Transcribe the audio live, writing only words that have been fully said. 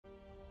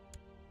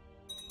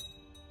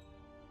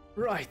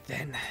Right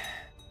then.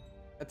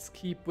 Let's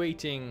keep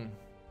waiting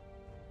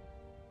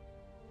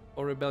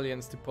for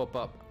rebellions to pop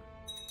up.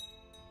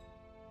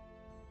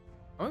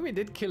 I mean, we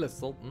did kill a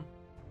sultan.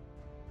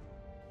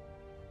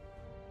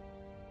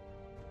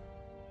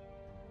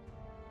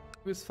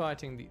 Who's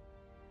fighting the...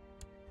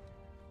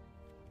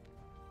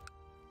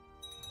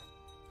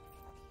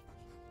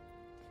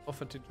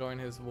 Offered to join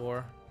his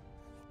war.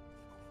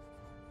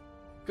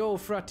 Go,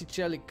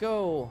 Fraticelli,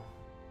 go!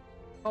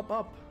 Pop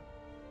up!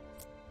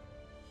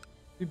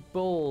 Be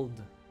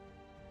bold.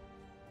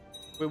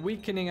 We're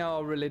weakening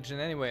our religion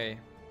anyway.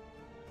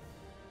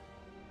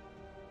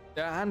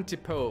 They're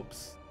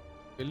anti-popes.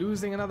 We're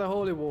losing another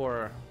holy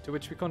war to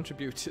which we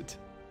contributed.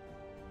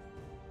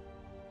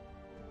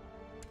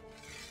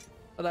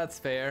 Well, that's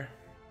fair.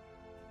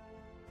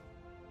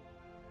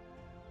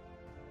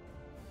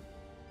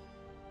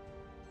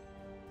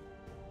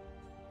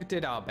 We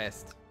did our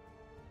best.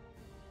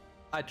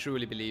 I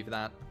truly believe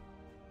that.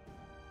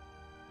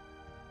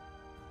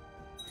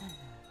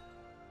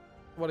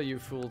 What are you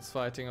fools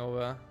fighting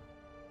over?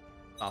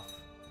 Stuff.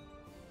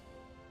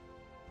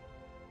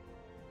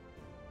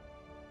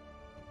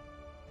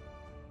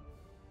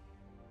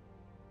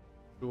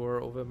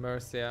 Sure, over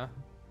Mercia.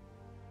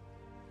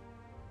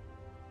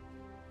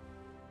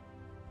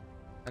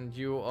 And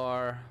you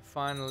are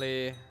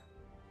finally...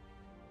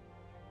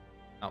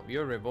 Oh,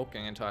 you're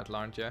revoking a title,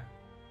 aren't you?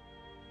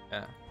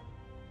 Yeah.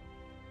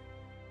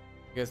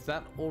 Because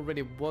that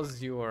already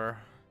was your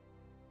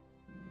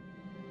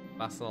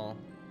vassal.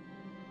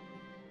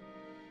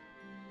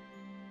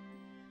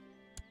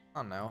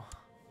 Oh no.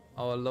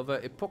 Our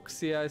lover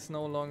Epoxia is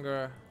no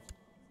longer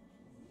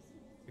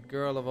the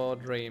girl of our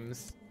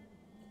dreams.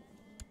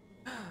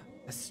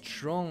 A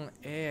strong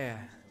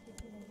heir.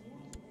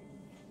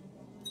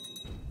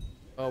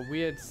 A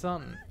weird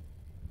son.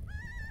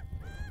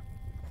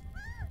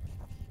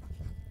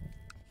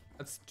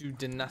 Let's do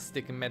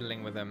dynastic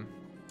meddling with him.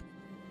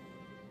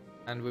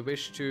 And we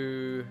wish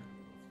to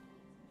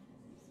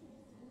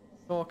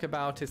talk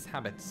about his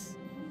habits.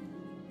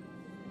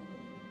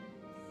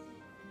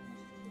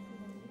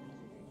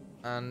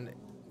 And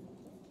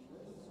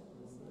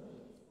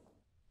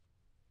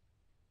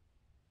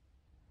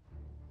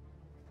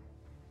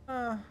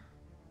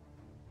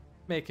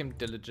make him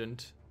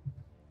diligent.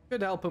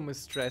 Could help him with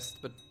stress,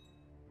 but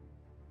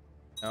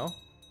no.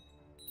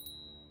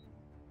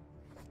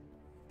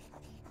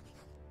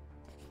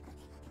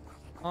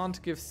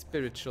 Can't give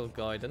spiritual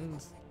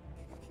guidance.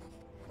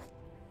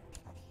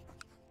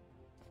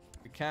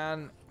 We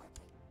can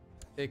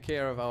take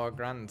care of our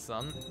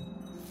grandson.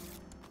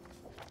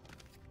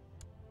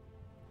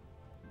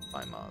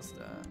 My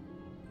master.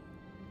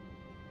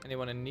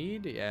 Anyone in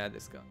need? Yeah,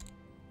 this guy.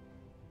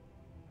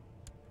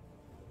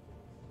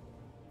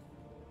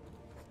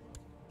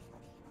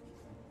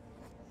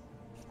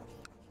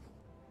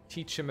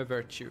 Teach him a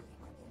virtue.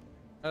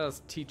 Let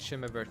us teach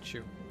him a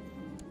virtue.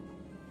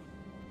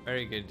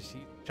 Very good. He's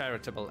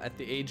charitable at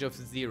the age of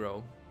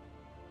 0.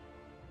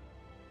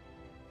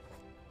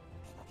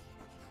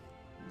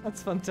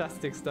 That's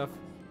fantastic stuff.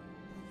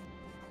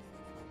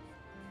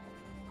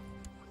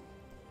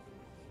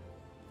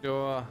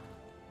 Sure.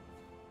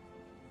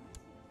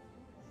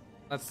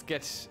 Let's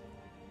get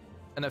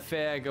an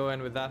affair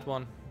going with that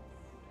one.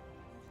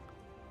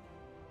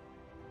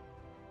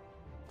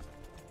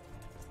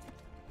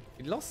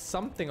 We lost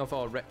something of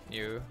our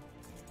retinue.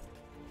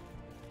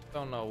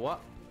 Don't know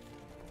what.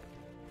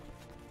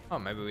 Oh,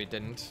 maybe we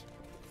didn't.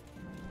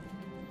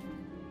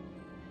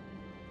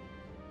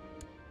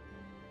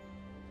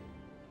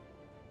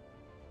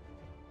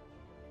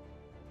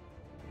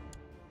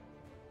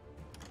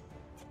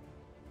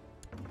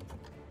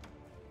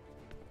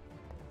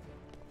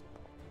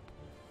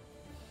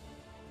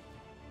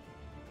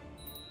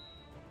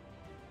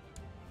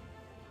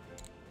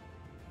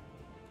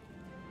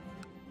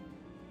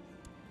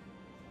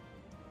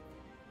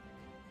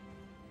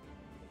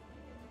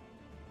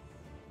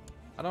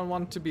 I don't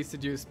want to be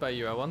seduced by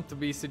you. I want to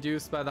be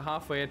seduced by the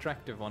halfway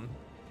attractive one.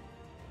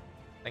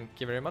 Thank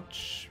you very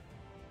much.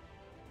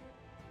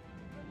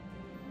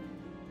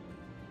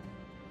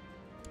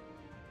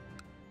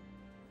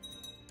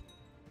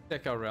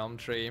 Check our realm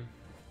tree.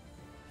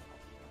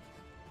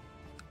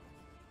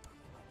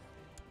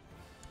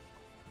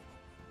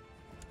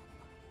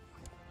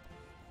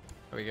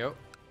 There we go.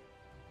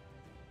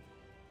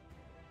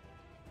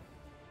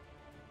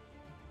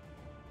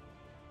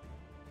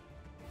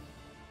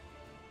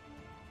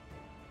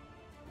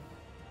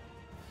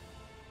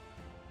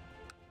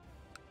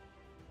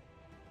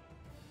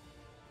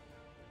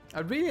 I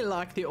really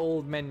like the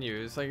old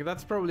menus. Like,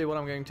 that's probably what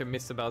I'm going to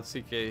miss about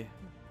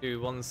CK2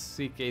 once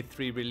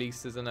CK3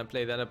 releases and I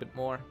play that a bit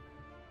more.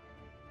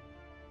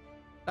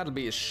 That'll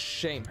be a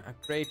shame. A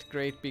great,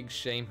 great big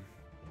shame.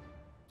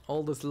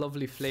 All this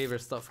lovely flavor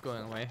stuff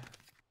going away.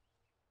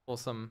 For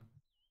some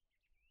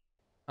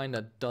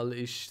kinda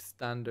dull-ish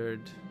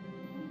standard.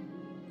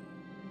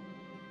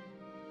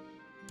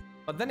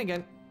 But then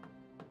again,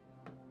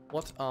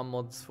 what are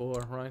mods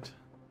for, right?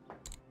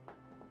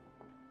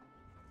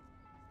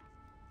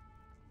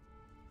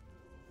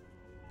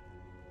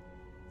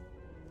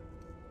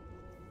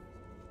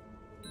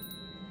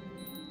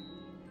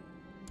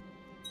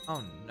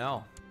 Oh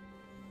no.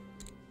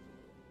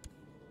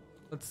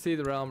 Let's see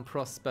the realm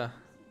prosper.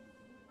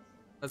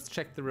 Let's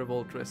check the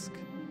revolt risk.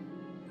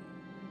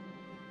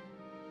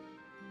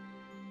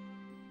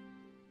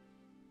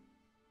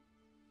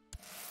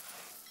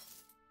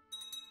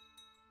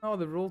 Oh,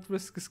 the revolt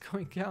risk is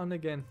going down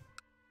again.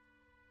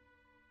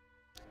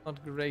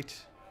 Not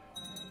great.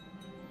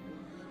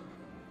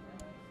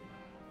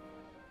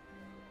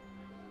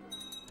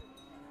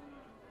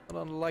 I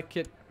don't like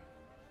it.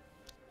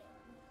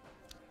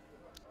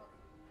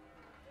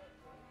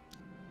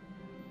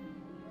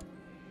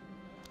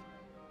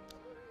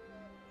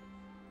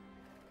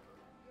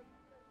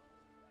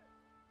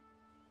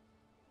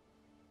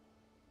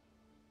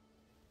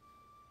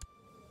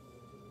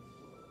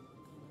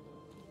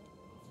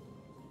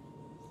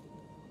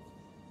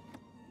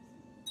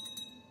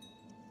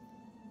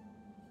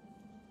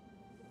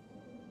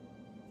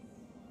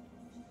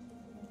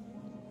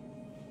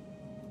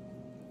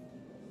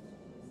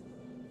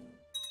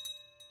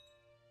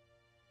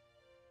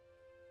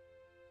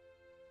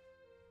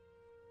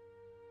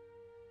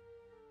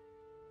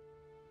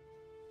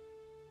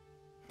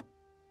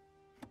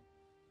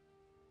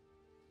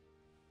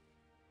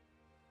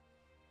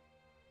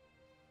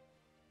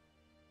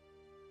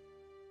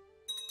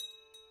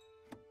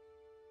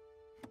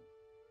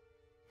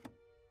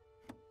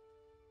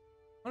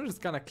 I'm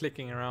just kind of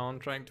clicking around,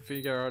 trying to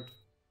figure out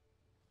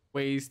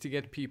ways to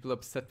get people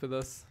upset with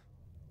us.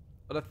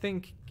 But I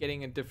think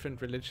getting a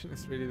different religion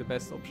is really the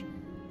best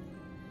option.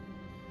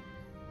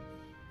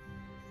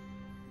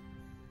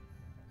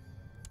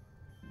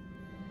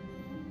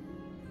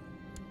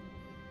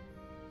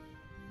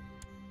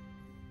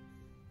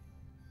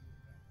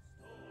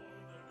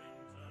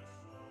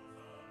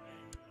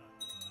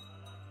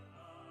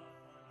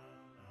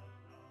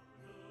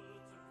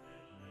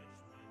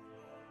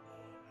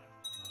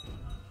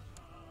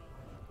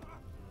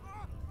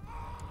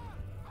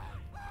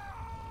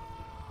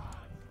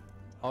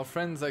 Our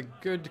friends are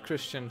good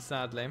Christians,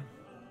 sadly.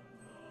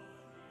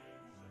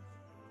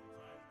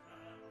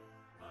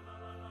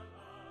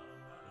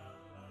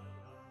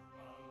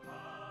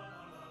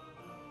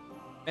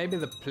 Maybe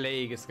the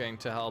plague is going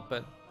to help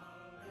it.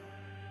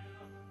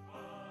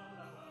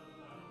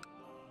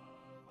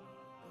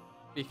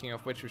 Speaking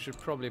of which, we should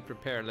probably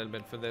prepare a little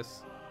bit for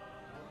this.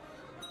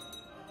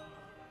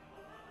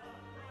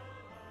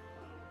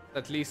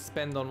 At least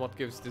spend on what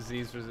gives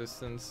disease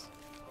resistance.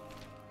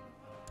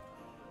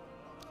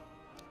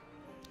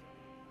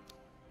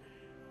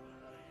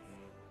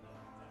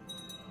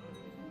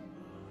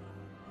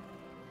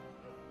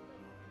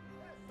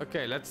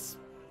 Okay, let's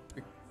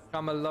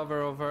become a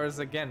lover of hers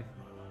again.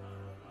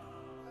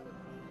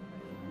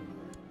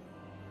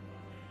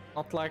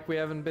 Not like we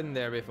haven't been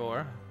there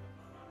before.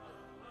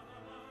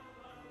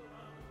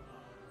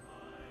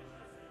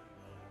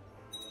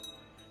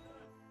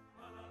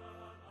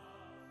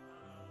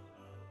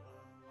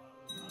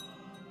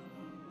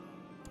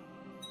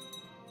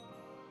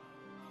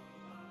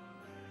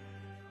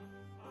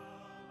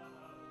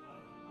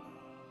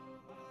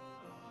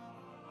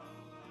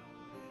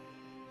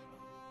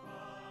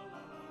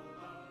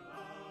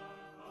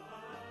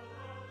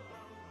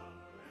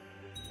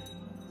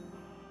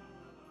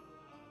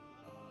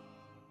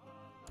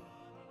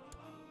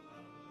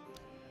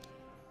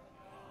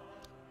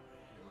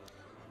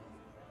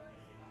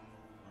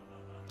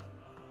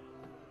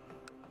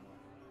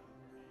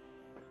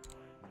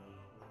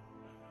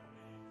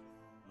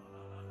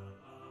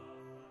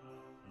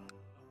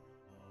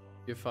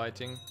 You're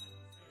fighting.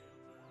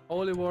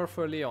 Holy War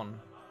for Leon.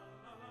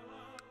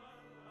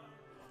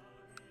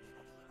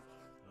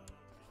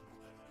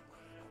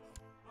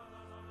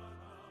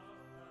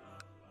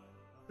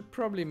 Should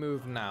probably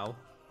move now.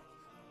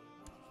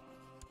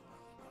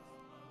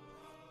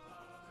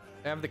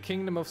 They have the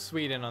Kingdom of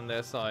Sweden on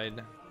their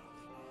side.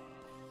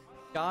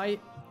 Guy,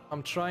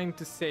 I'm trying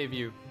to save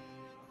you.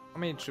 How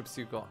many troops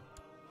you got?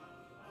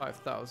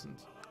 5,000.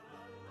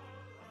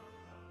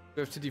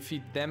 We have to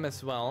defeat them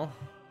as well.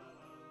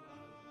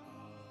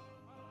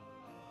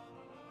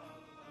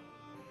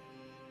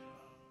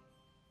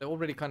 They're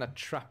already kind of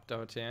trapped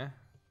out here.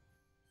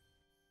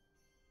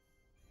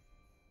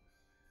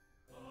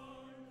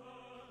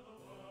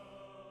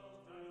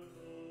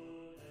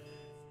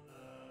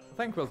 I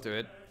think we'll do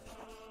it.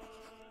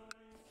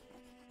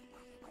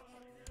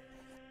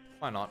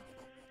 Why not?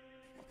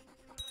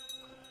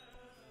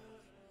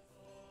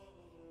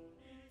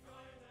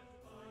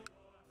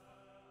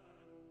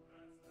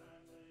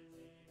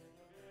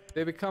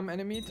 They become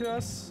enemy to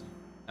us?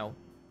 No.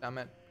 Damn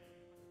it.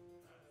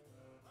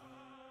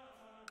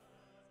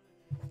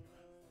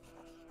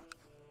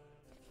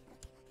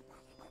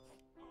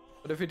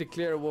 But if we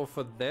declare a war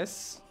for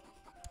this,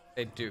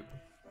 they do.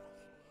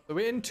 So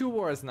we're in 2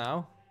 wars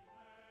now.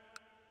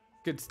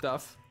 Good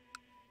stuff.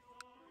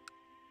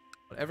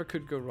 Whatever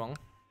could go wrong.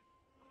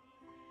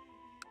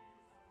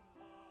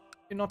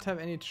 Do not have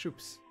any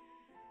troops.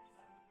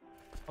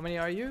 How many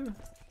are you?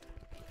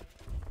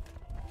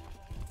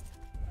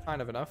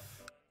 Kind of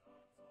enough.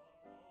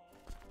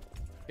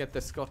 Get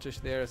the Scottish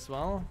there as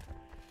well.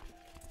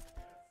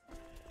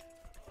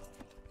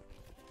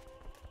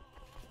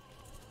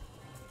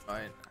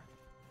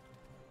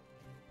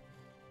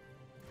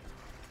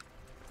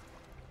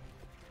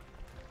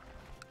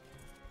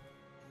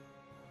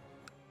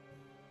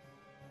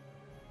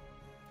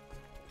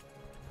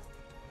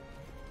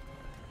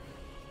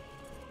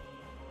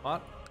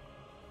 What?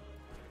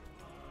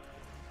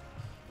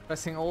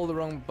 Pressing all the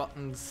wrong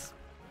buttons.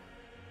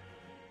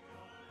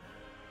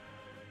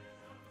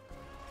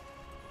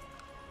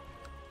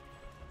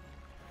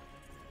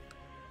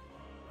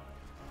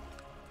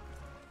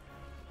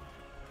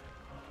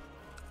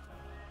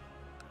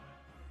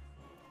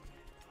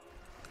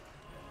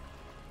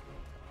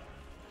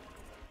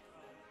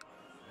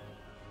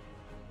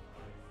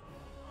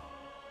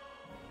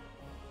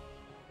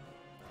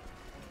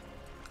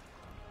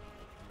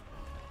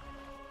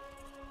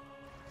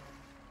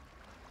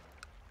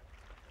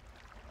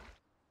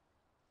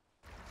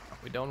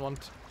 We don't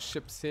want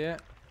ships here.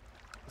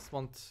 Just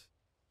want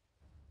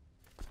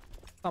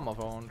some of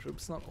our own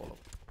troops, not all of them.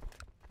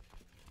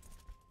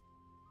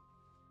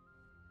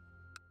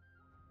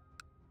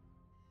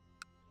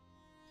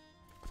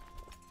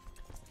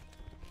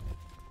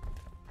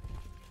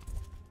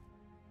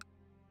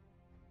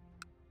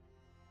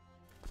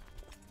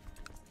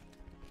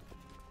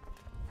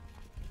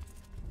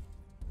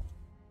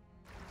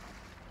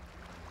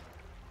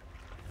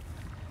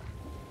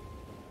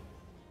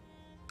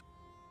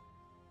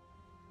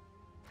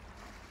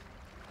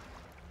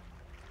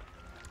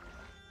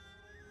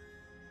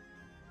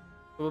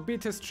 We'll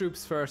beat his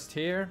troops first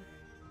here.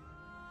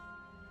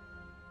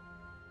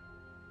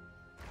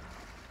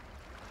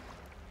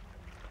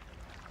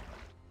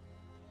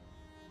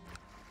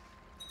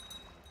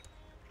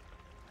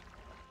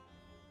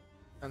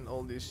 And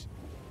all these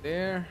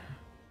there.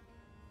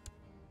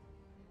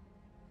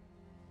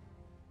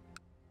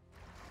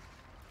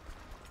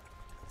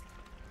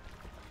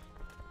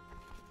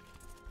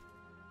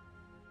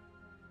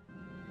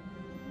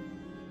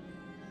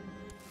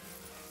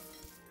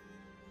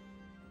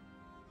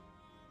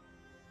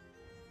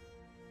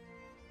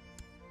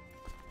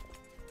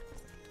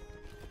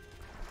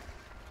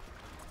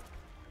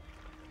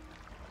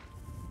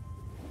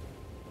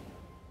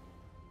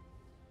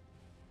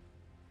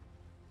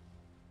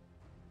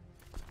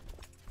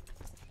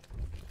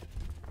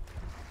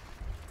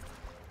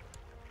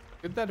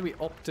 Good that we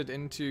opted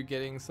into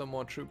getting some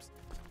more troops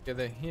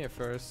together here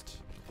first.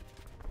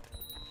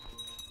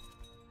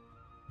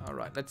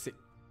 Alright, let's see.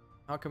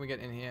 How can we get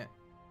in here?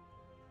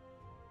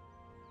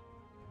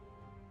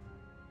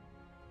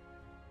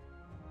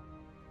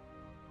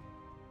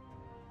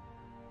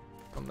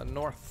 From the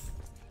north.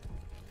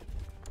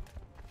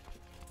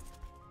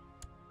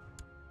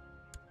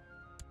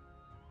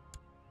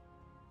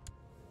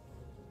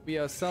 We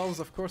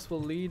ourselves, of course,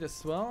 will lead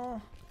as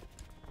well.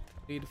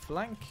 Lead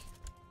flank.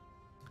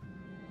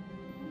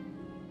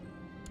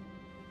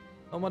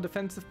 No more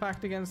defensive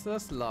pact against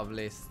us.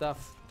 Lovely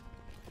stuff.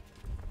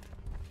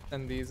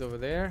 Send these over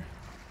there.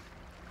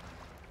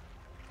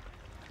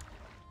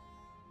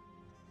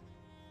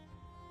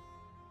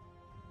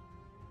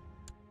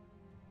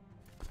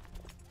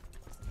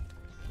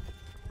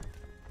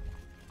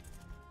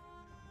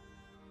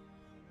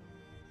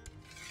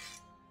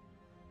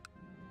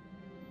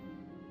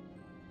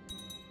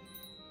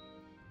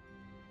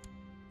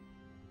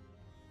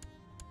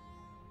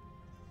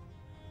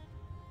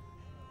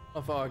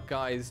 Of our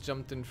guys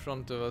jumped in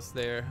front of us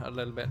there a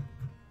little bit.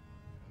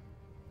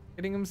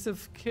 Getting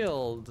himself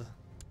killed.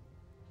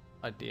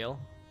 Ideal.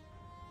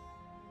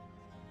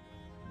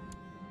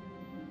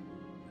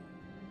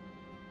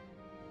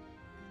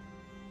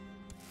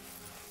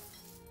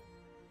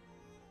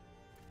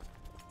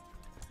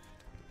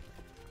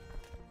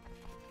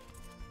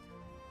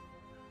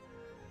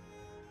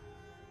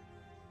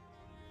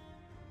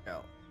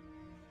 Go.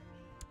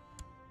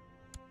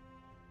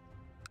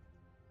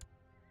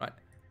 Right.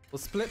 We'll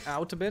split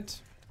out a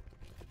bit.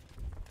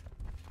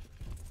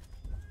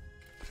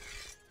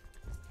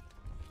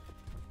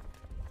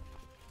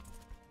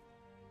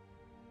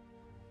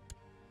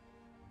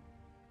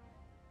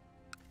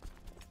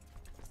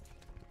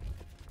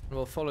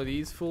 We'll follow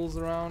these fools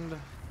around.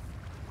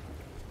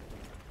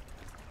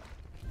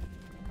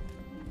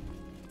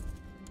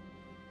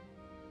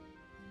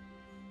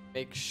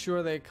 Make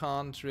sure they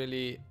can't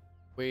really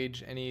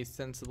wage any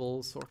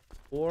sensible sort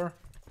of war.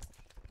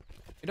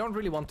 We don't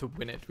really want to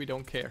win it, we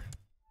don't care.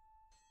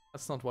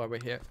 That's not why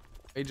we're here.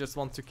 We just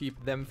want to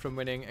keep them from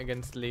winning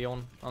against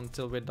Leon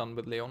until we're done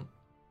with Leon.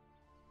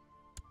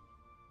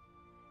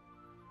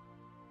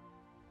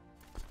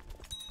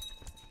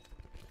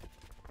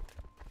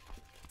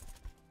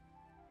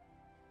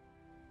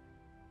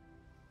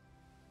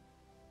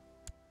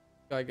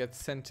 Guy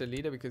gets center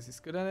leader because he's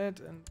good at it,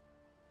 and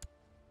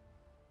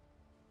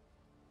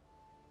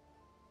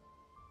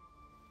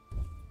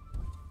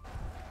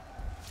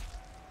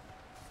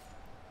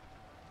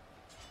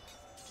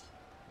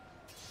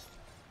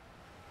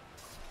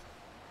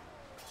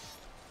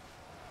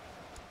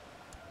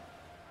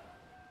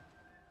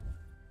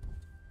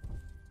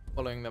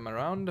following them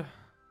around.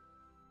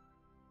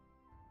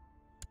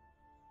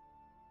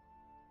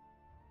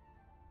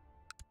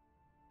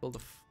 Build a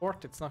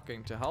fort, it's not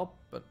going to help,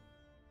 but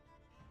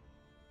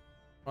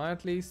try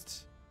at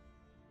least.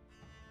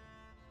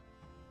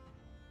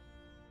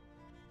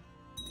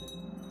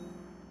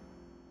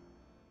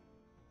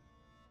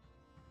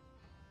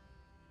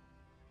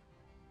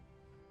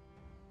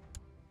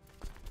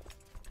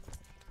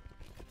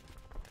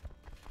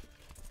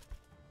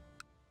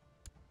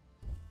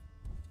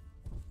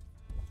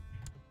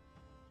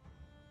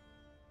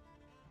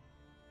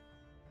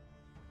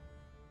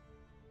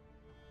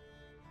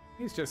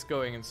 He's just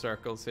going in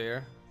circles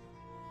here.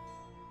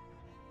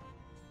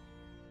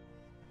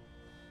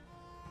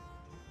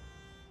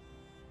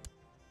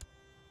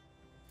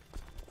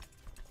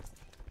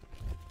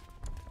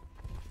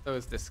 So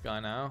is this guy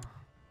now.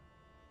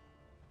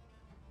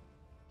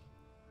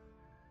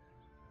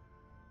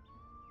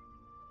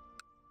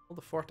 Well,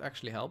 the fort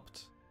actually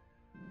helped.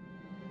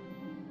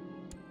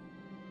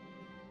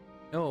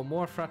 No,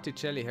 more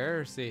Fraticelli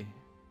heresy.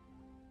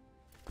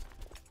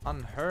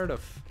 Unheard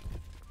of.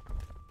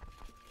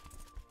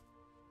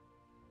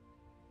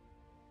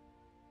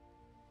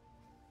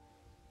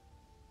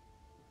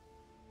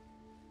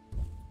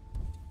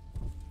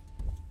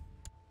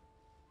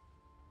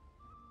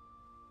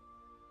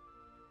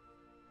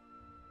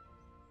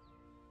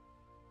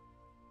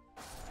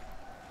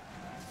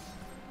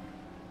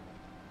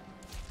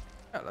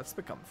 Yeah, let's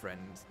become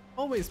friends.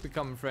 Always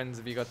become friends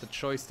if you got the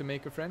choice to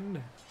make a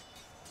friend.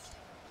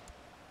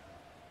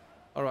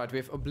 Alright,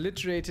 we've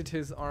obliterated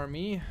his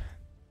army.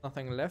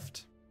 Nothing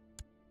left.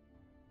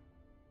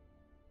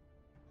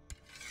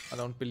 I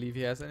don't believe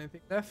he has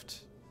anything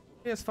left.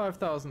 He has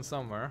 5,000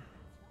 somewhere.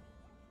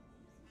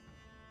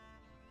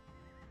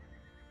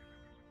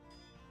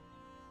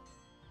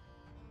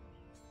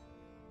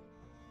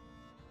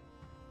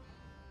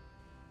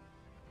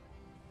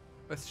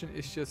 Question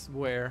is just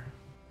where.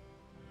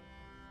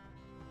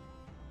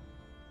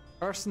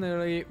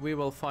 Personally, we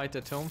will fight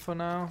at home for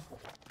now.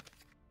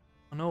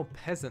 Oh no,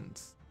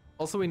 peasants.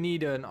 Also, we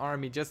need an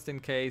army just in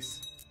case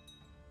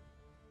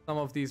some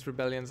of these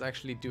rebellions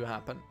actually do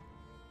happen.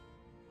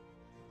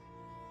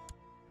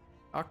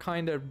 Are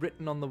kind of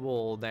written on the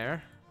wall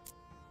there.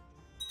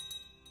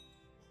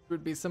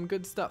 Would be some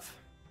good stuff.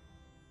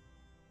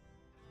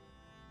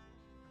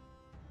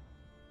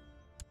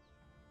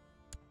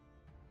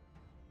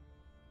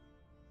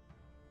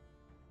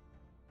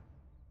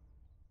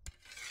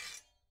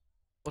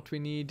 What we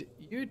need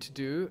you to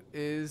do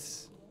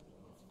is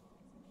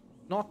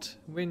not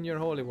win your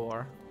holy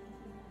war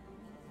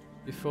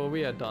before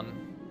we are done.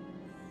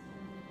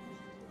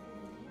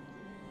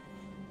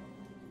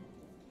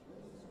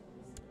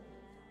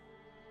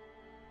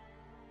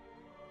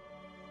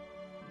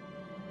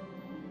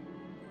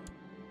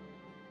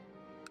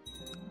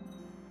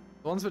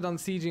 Once we're done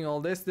sieging all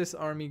this, this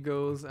army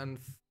goes and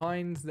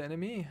finds the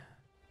enemy.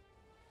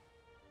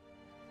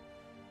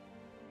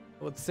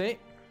 I would say.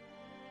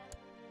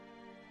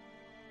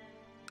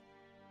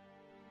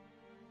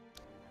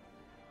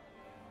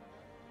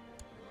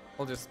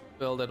 I'll just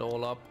build it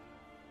all up.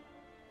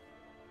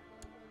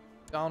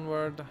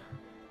 Downward.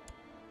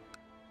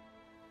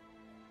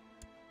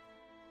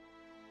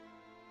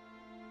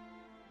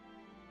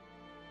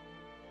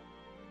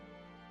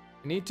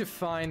 We need to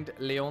find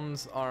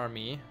Leon's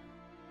army.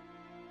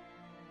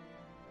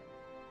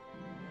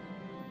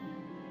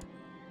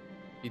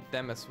 Beat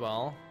them as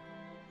well.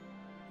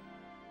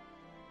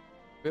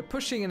 We're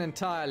pushing an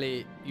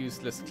entirely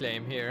useless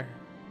claim here.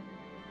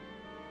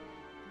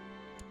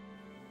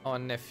 Our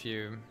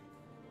nephew.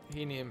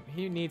 He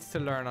needs to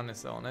learn on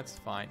his own, it's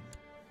fine.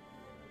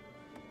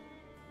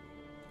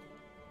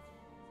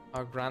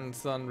 Our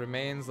grandson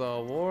remains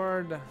our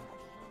ward.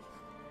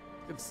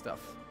 Good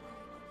stuff.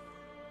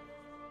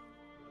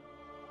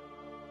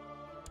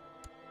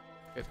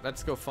 Good,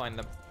 let's go find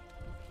them.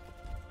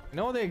 I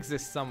know they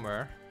exist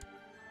somewhere.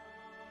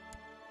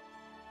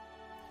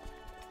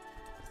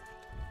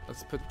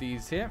 Let's put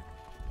these here.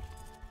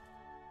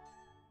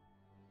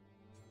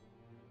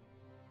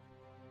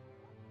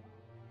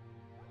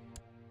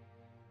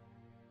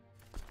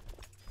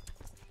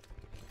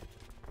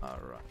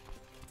 Alright.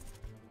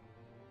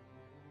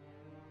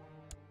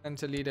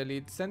 Center leader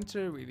lead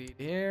center. We lead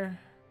here.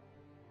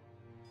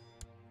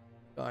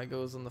 Guy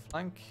goes on the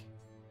flank.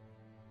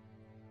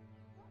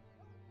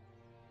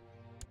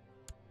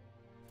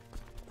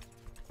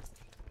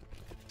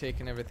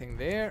 Taking everything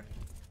there.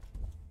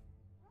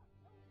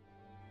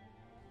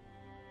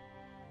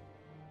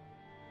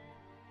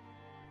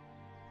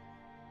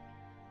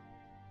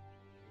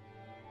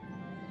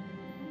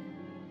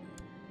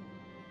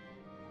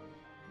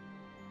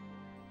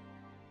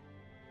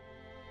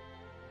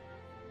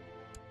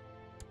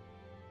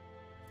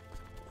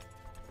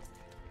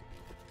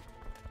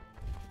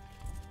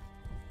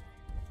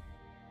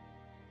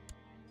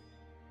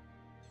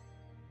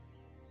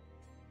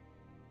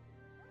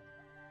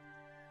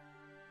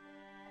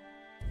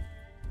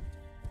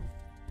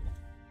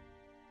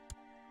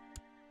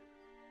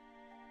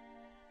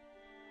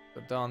 Go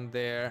down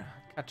there,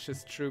 catch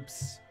his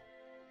troops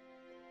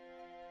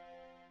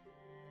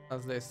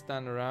as they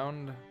stand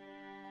around.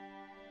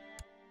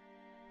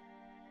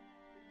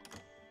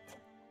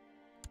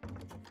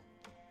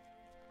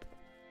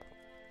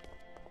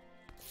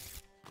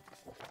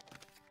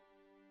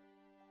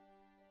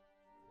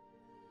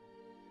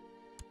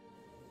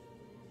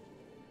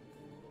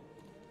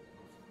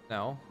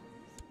 No,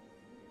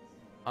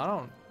 I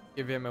don't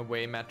give him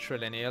away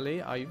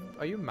matrilineally.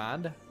 Are you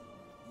mad?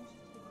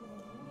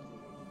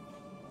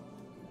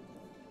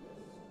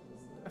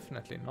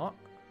 Definitely not.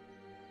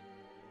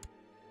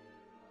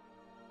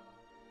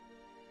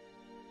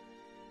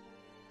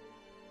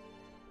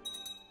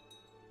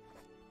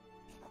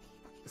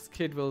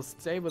 kid will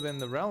stay within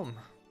the realm.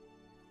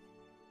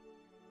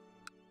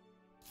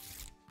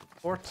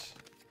 Fort.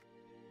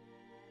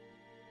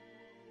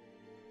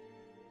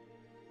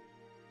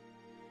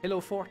 Pillow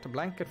fort, a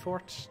blanket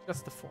fort,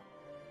 just a fort.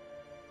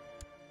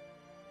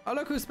 Oh,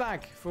 look who's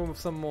back for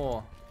some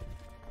more.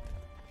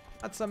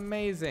 That's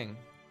amazing.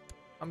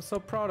 I'm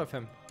so proud of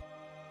him.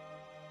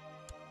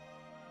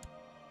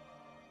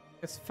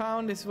 He's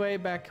found his way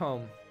back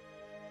home.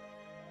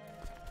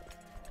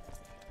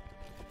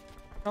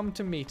 Come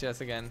to meet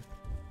us again.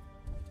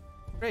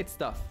 Great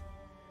stuff.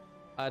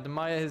 I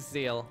admire his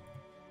zeal.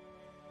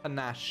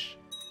 Panache.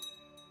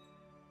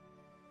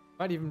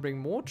 Might even bring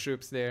more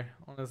troops there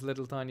on his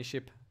little tiny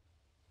ship.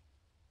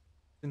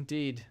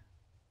 Indeed.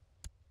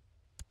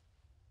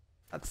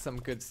 That's some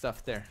good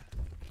stuff there.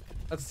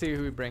 Let's see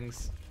who he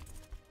brings.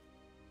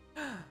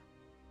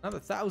 Another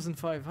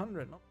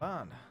 1,500, not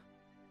bad.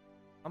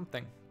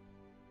 Something.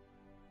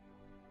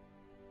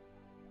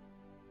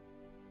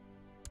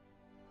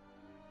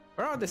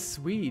 Where are the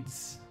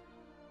Swedes?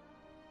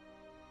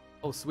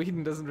 Oh,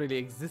 Sweden doesn't really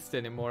exist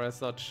anymore as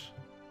such.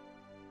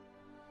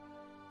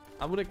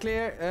 I would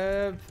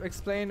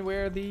explain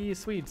where the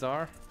Swedes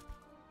are.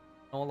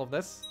 All of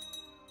this.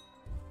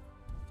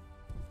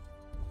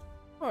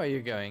 Where are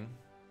you going?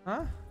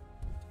 Huh?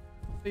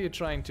 What are you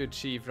trying to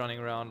achieve running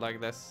around like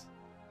this?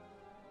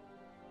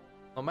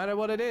 No matter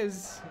what it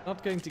is, you're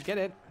not going to get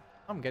it.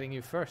 I'm getting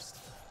you first.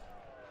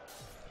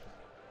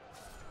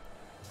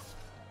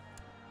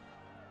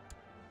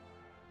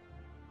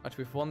 But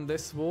we've won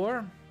this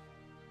war.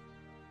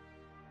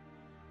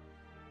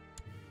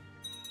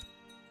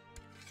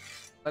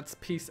 Let's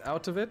peace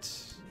out of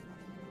it.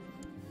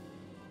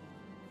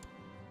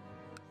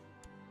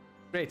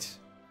 Great.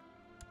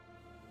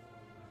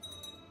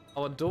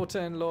 Our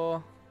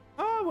daughter-in-law.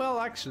 Oh,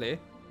 well, actually.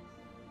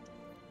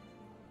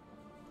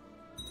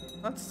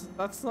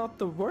 That's not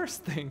the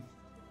worst thing.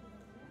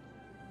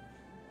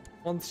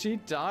 Once she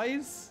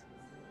dies...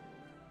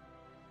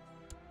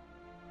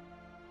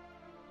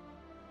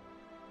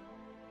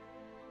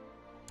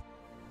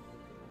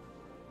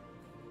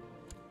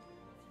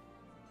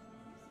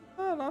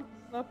 Oh,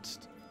 not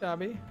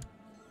shabby.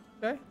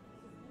 Okay.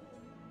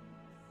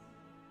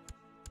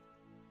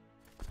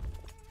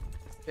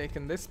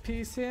 Taking this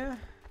piece here.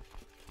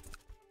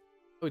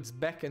 Oh, it's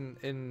back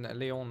in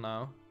Lyon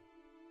now.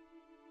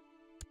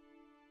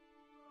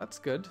 That's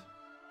good.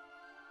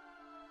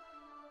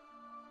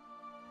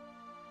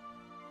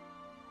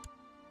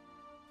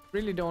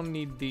 Really don't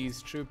need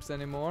these troops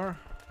anymore.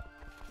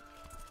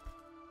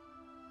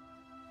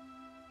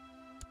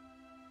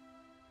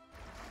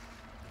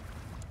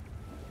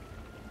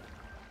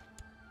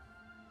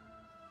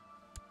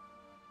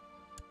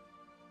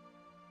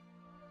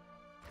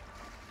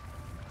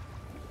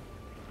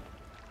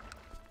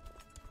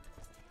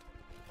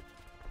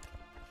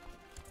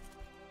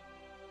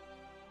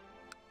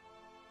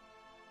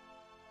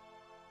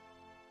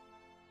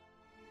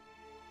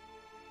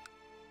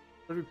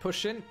 Should we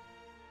push in?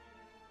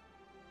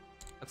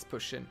 Let's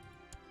push in.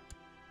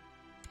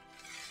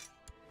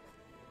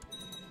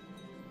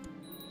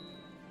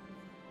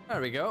 There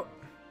we go.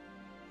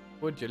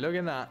 Would you look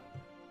at that?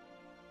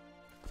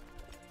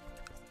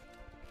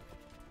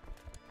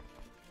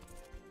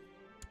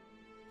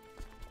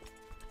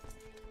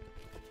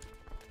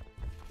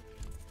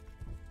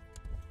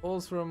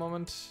 Pause for a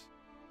moment.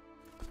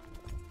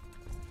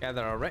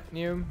 Gather our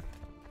retinue.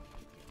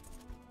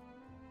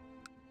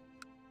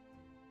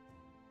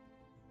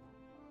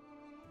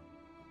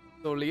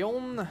 So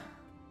Lyon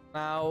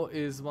now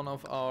is one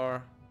of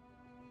our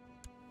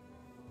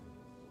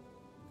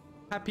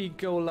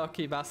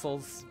happy-go-lucky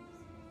vassals.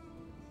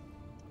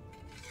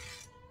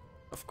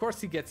 Of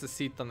course he gets a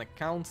seat on the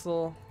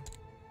council.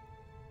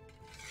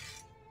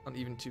 Not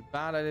even too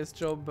bad at his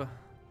job.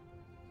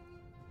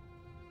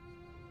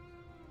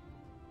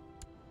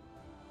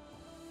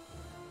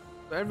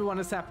 So everyone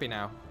is happy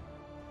now.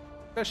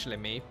 Especially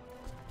me.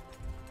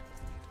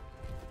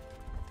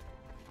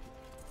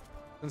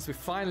 Since we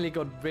finally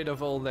got rid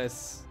of all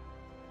this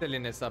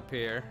silliness up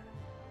here.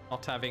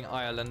 Not having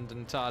Ireland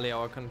entirely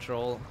our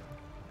control.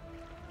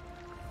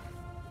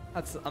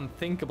 That's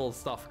unthinkable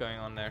stuff going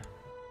on there.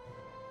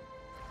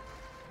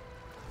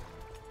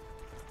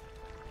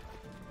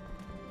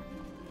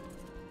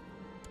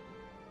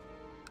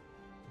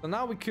 So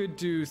now we could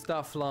do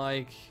stuff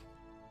like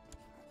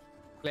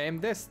claim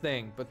this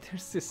thing, but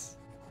there's this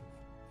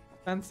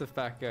defensive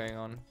pact going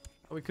on.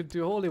 We could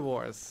do holy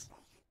wars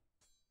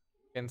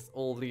against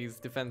all these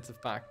defensive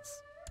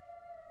pacts.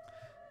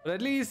 But at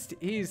least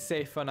he's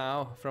safe for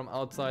now from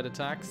outside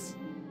attacks.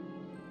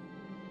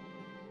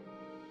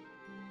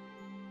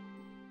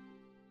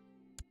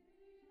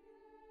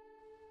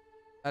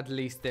 At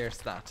least there's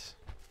that.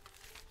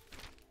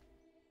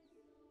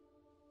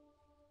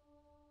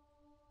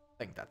 I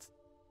think that's...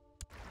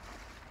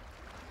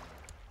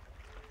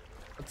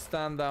 Let's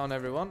stand down,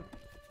 everyone.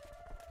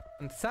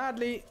 And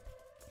sadly,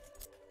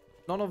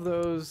 none of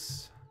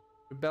those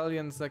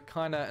rebellions that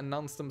kind of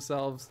announced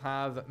themselves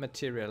have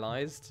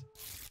materialized.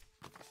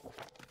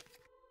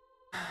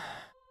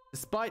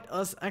 This Despite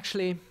us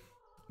actually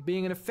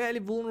being in a fairly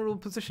vulnerable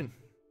position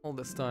all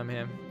this time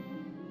here.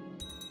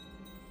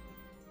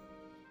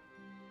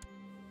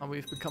 And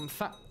we've become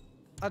fat.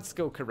 Let's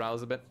go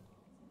carouse a bit.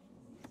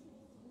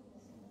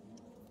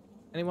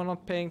 Anyone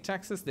not paying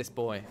taxes? This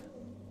boy.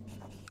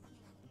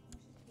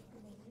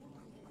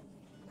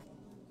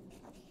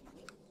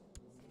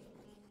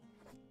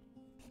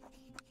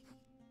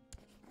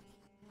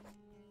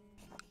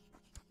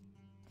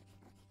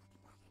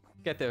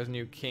 Get their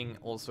new king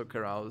also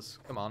carouse.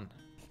 Come on.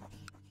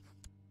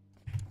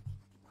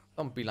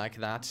 Don't be like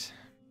that.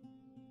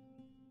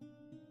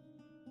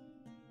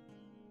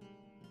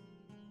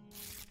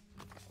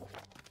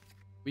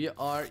 We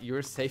are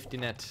your safety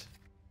net.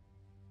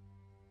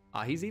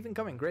 Ah, he's even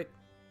coming. Great.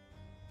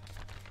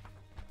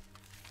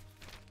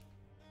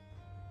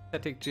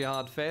 Pathetic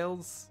jihad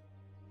fails.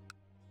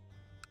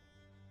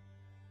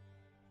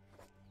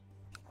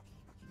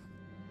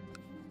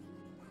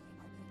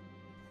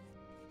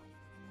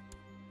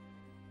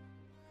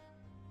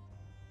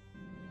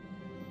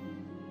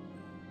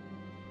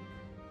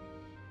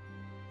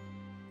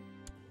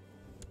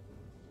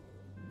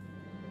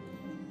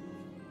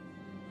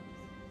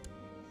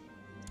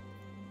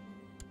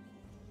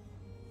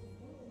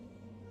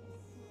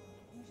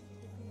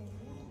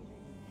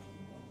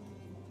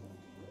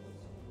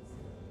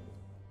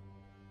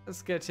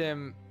 Let's get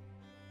him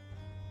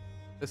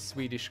the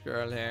Swedish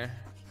girl here.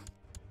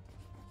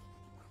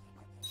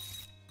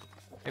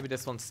 Maybe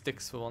this one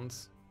sticks for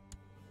once.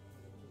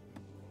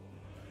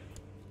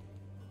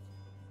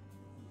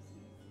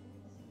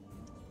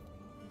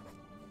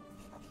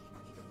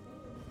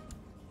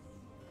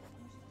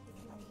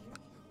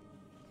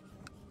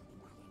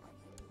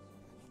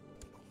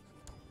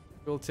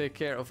 We'll take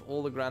care of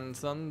all the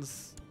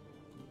grandsons.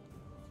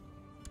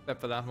 Except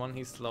for that one,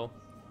 he's slow.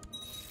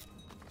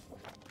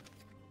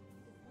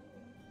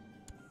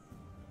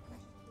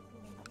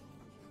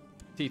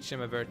 Teach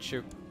him a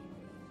virtue.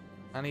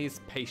 And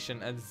he's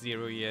patient at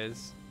 0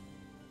 years.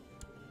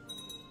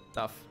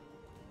 Tough.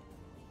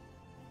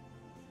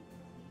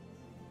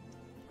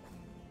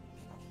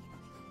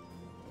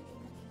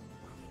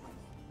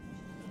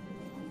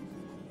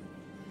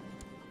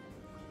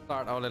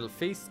 Start our little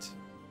feast.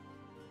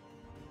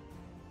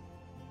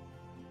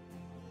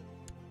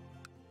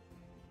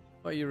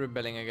 What are you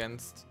rebelling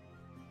against?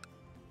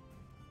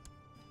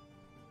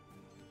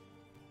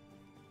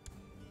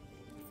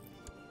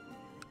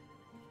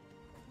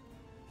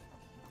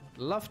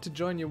 Love to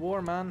join your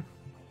war, man.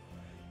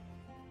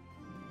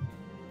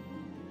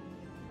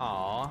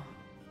 Aww.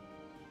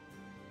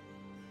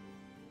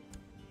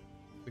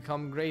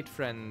 Become great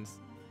friends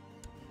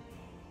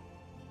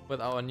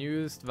with our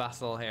newest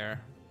vassal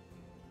here.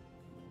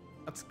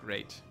 That's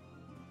great.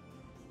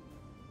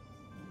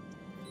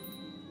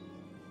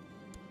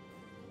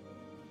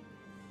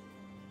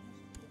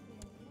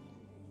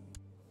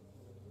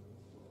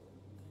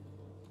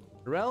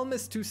 Realm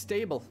is too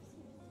stable.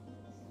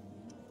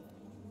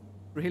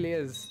 Really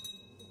is.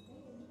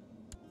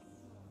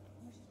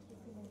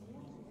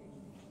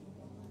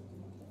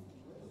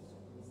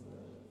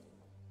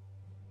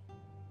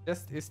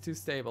 Just is too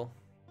stable.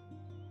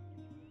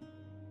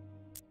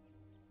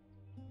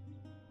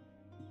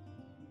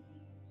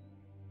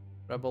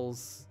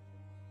 Rebels.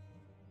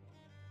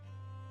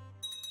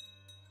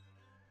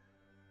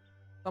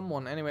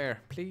 Someone,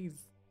 anywhere,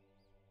 please.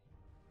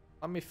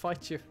 Let me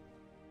fight you.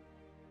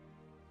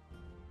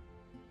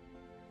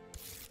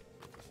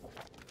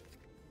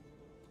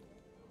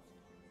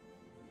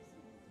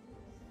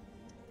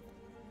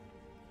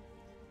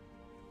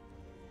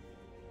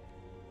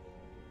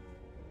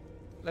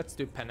 Let's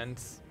do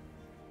penance.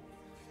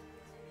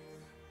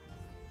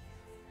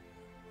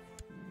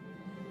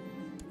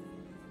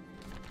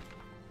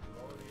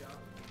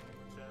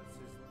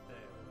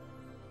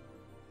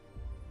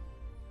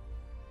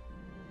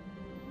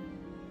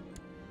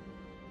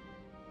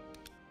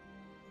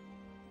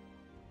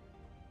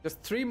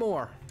 Just 3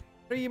 more.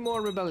 3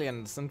 more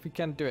rebellions and we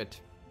can do it.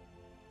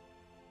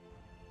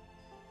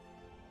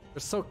 We're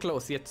so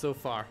close yet so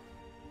far.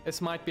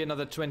 This might be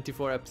another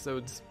 24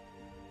 episodes.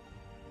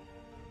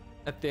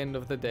 At the end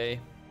of the day.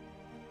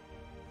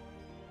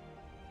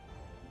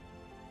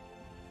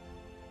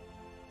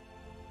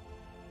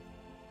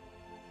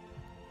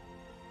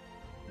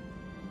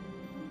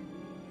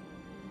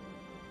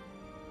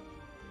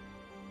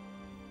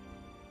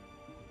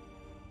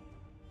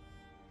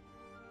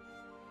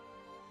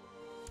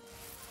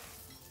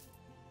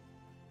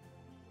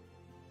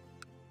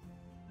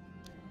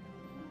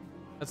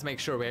 Let's make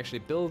sure we actually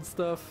build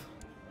stuff.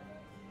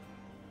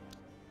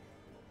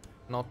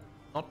 Not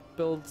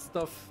build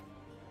stuff.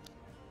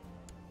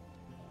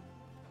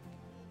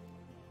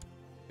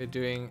 We're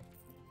doing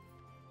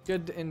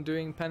good in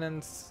doing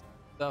penance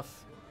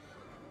stuff.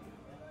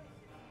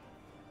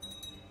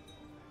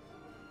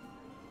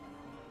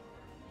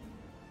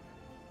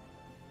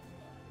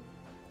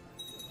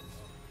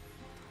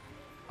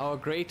 Our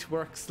great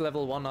works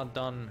level 1 are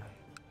done.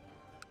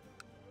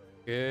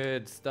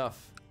 Good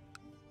stuff.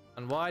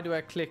 And why do I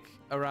click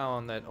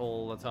around it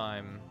all the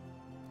time?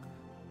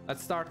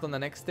 Let's start on the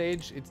next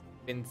stage. It's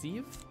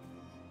defensive.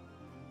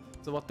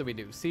 So what do we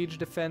do? Siege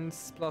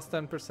defense plus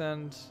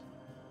 10%.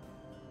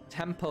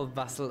 Temple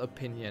vassal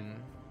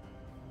opinion.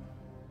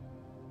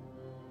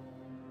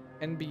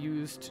 Can be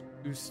used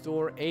to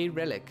store a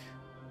relic.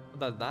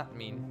 What does that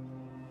mean?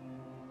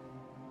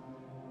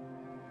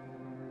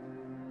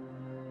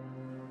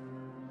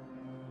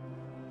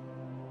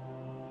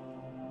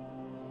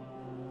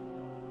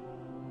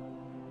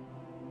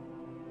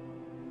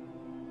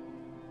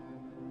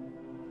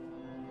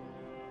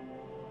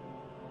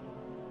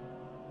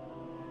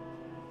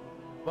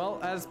 Well,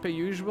 as per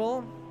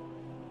usual,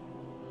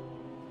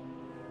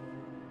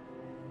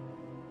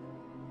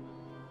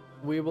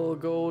 we will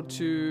go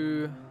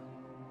to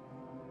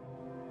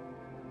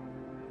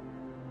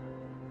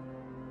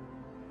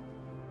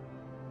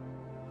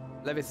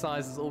levy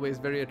size is always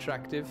very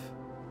attractive,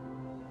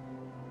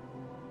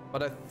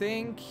 but I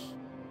think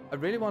I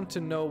really want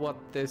to know what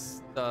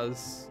this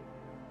does.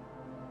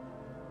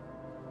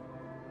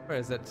 Where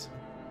is it?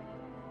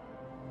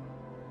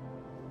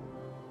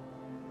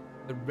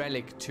 The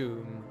relic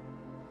tomb.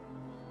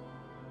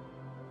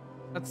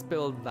 Let's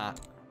build that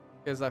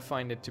because I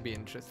find it to be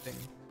interesting.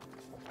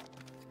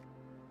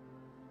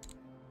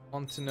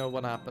 Want to know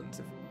what happens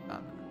if we do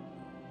that.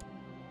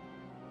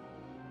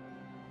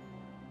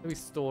 Do we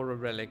store a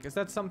relic? Is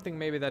that something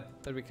maybe that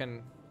we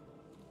can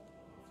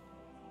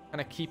kind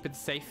of keep it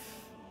safe,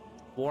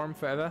 warm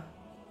forever?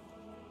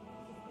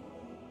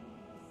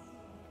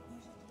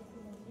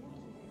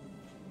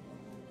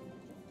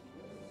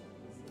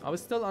 Are we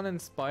still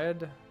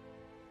uninspired?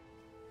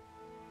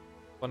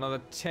 For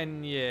another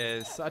 10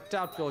 years. I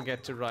doubt we'll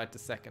get to write the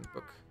second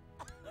book.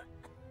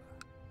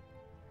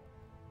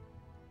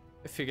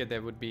 I figured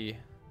there would be...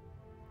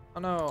 Oh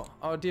no,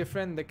 our dear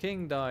friend the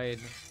king died.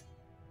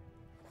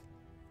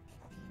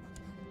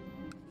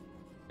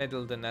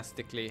 Meddle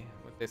dynastically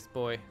with this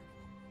boy.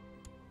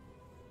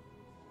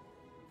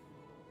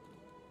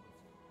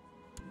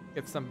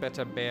 Get some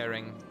better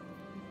bearing.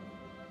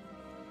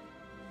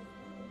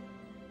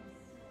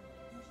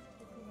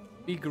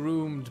 Be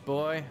groomed,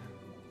 boy.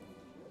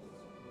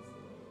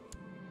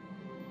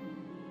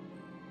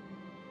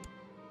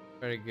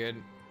 Very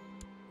good.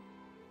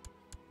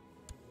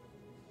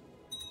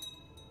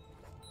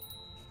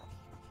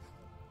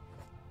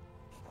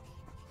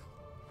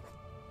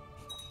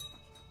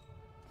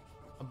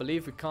 I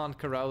believe we can't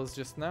carouse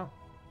just now.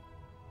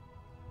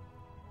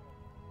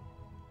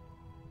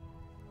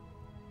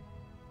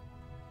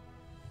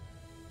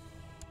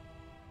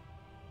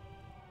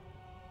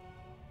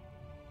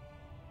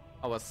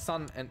 Our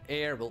son and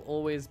heir will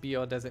always be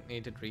our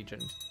designated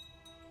regent.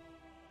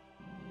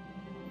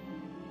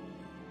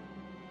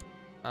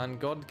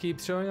 And God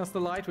keeps showing us the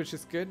light, which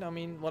is good. I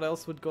mean, what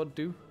else would God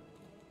do?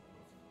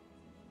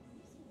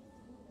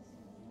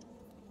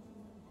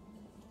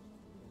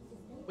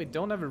 We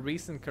don't have a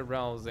recent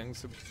carousing,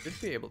 so we should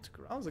be able to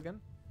carouse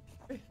again.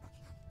 Okay.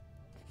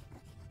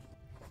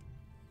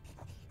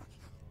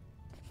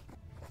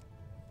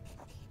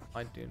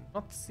 I do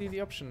not see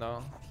the option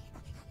though.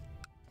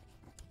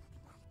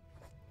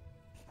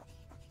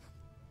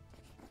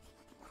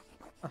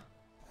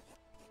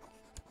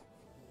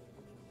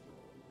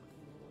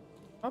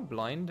 I'm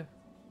blind.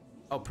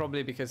 Oh,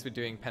 probably because we're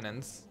doing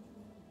penance.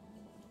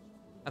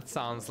 That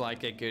sounds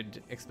like a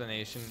good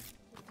explanation.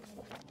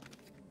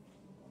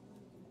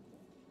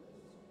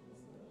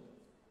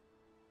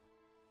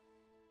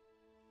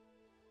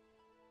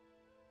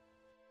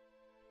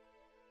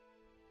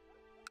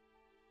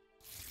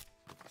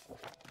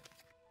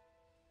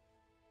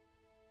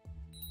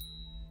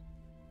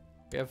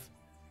 We have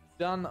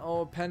done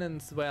our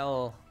penance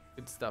well.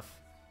 Good stuff.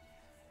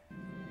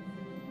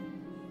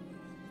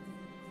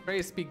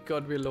 Praise be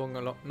God, we're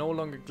no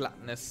longer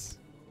gluttonous.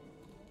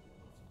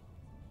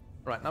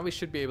 Right, now we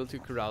should be able to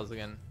carouse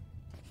again.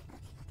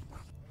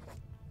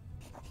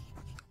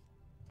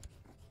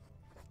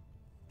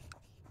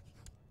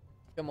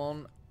 Come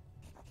on.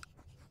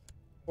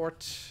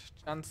 Court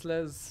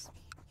chancellors.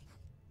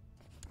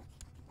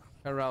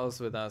 Carouse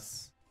with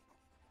us.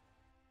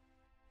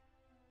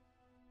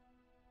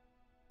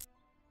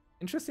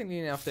 Interestingly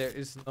enough, there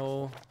is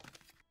no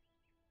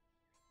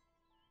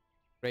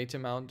great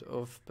amount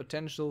of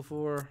potential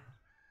for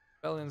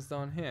rebellions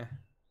down here.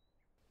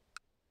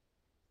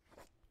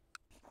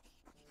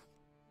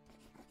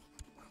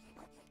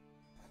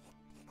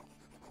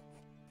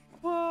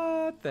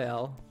 What the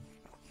hell?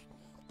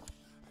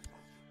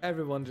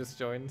 Everyone just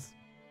joins.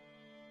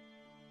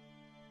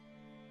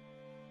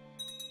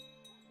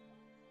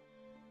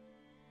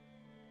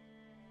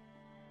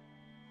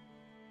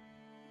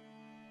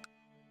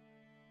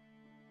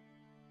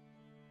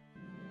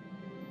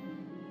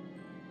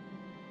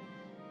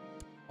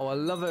 Our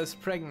lover is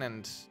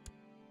pregnant.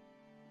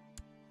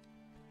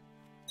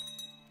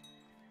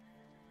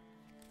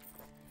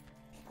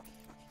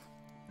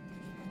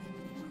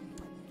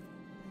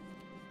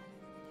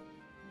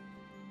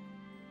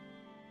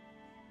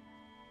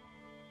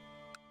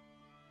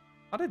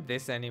 How did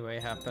this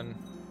anyway happen?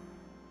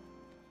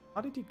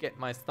 How did you get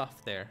my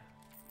stuff there?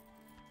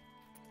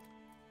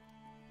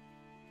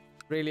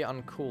 Really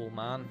uncool,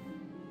 man.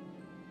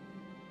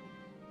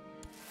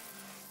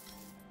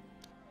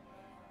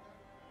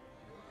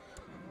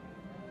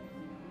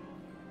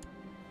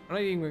 I'm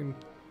not even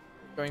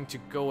going to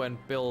go and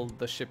build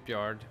the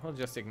shipyard. We'll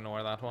just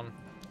ignore that one.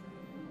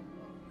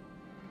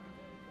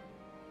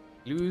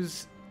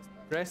 Lose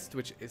stressed,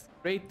 which is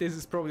great. This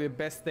is probably the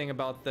best thing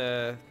about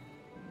the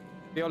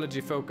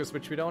theology focus,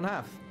 which we don't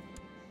have.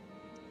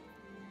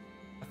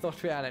 I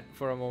thought we had it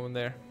for a moment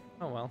there.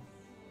 Oh well.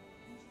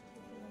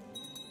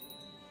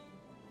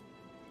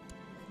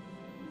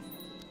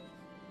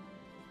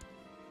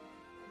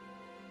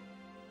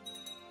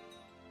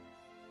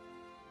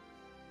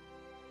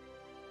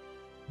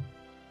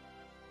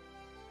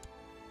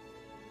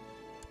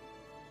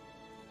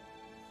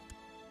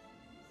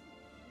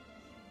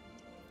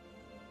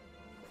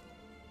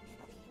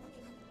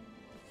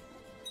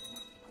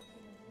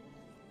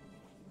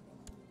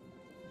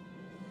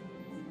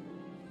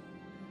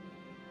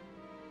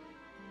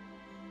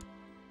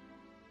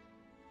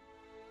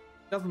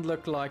 Doesn't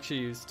look like she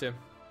used to.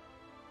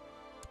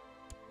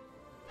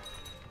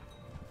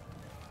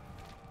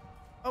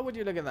 Oh, would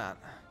you look at that?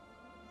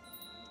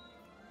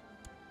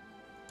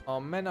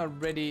 Our men are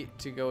ready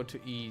to go to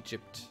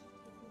Egypt.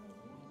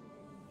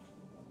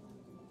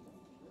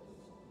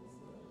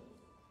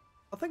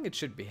 I think it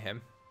should be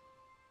him.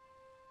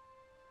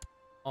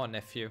 Our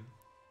nephew.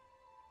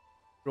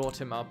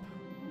 Brought him up.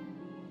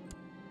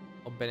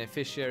 Our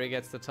beneficiary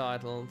gets the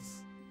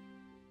titles.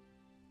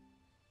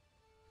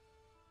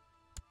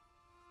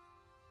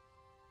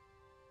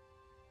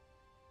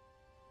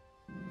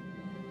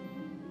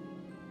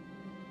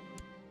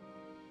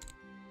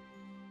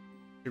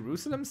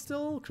 Jerusalem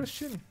still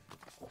Christian?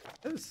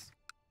 It is.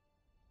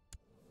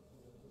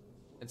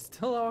 It's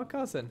still our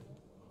cousin.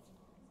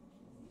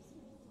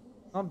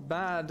 Not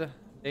bad,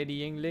 Lady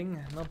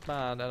Yingling. Not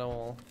bad at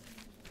all.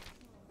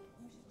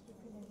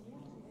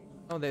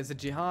 Oh, there's a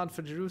jihad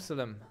for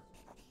Jerusalem.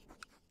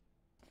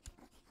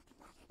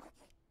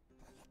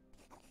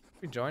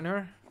 We join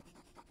her?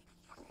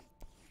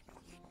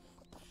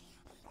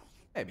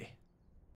 Maybe.